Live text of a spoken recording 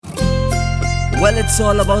Well, it's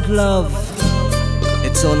all about love.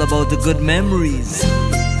 It's all about the good memories.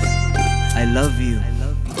 I love you.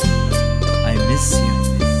 I miss you.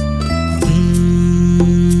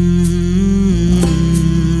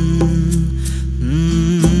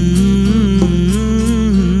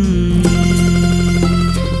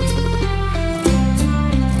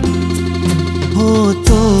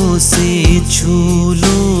 होठों से छू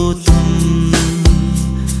लो तुम,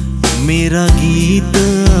 मेरा गीत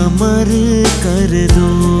अमर कर दो।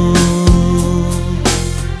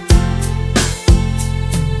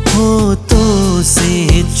 होठों से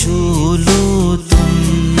छू लो तुम,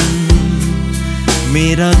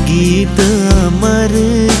 मेरा गीत अमर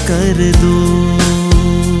कर दो।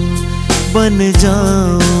 बन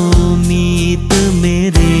जाओ मीत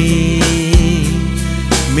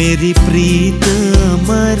मेरी प्रीत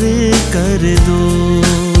अमर कर दो।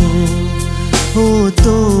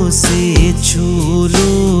 होठों से छू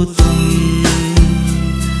लो तुम,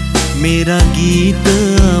 मेरा गीत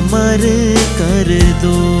अमर कर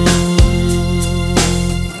दो।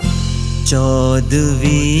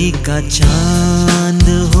 चौदहवीं का चांद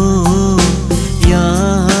हो या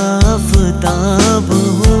आफताब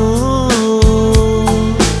हो,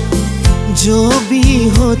 जो भी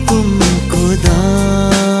हो तुम खुदा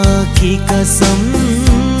की कसम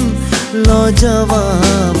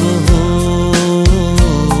लाजवाब हो।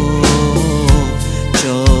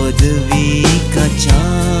 चौदहवीं का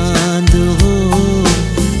चांद हो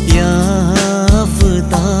या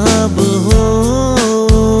आफताब हो,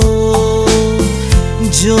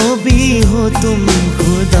 जो भी हो तुम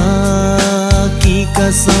खुदा की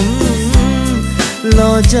कसम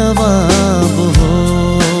लाजवाब हो।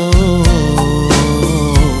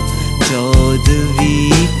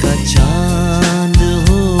 चौदहवीं का चांद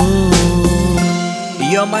हो।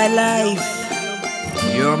 You're my life.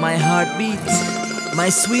 You're my heartbeat, my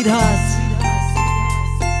sweetheart.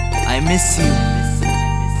 I miss you.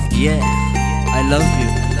 Yeah, I love you.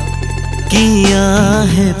 किया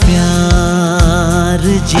है प्यार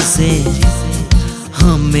जिसे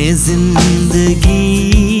हमें जिंदगी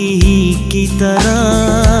की तरह,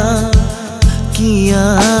 किया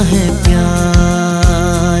है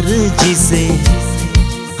प्यार जिसे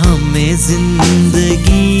हमें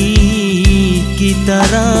जिंदगी की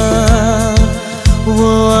तरह।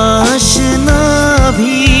 वो आशना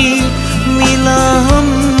भी मिला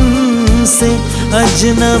हमसे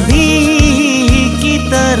अजनबी की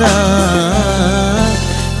तरह।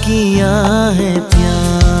 किया है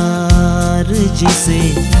प्यार जिसे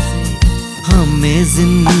हमें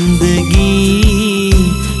जिंदगी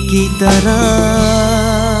की तरह।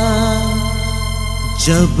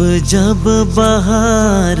 जब जब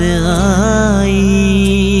बहार आई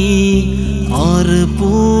और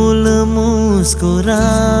फूल मुस्कुराए,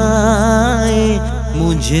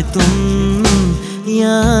 मुझे तुम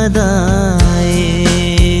याद आए,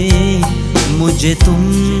 मुझे तुम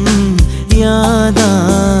याद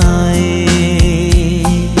आए।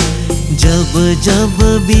 जब जब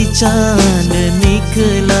भी चांद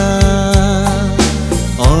निकला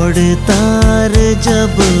और तार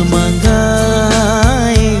जब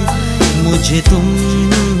मंगाए, मुझे तुम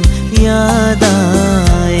याद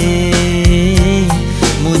आए,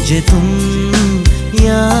 मुझे तुम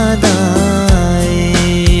याद आए।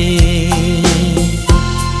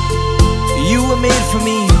 You were made for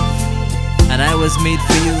me, and I was made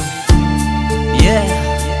for you. Yeah,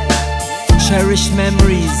 cherished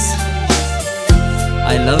memories.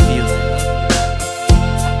 I love you.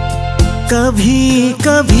 कभी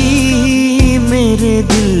कभी मेरे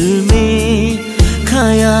दिल में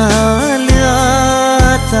ख्याल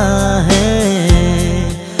आता है,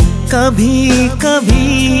 कभी कभी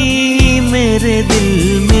मेरे दिल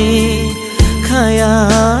में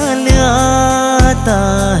ख्याल आता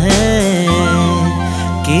है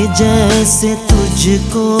कि जैसे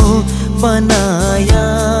तुझको बनाया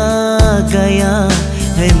गया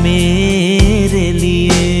है मेरे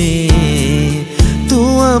लिए। तू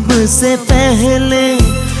अब से पहले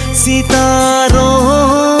सितारों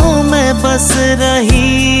में बस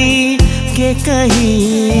रही कि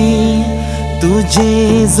कहीं तुझे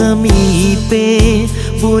ज़मीं पे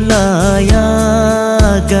बुलाया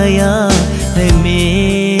गया है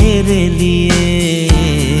मेरे लिए।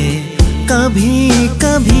 कभी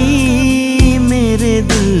कभी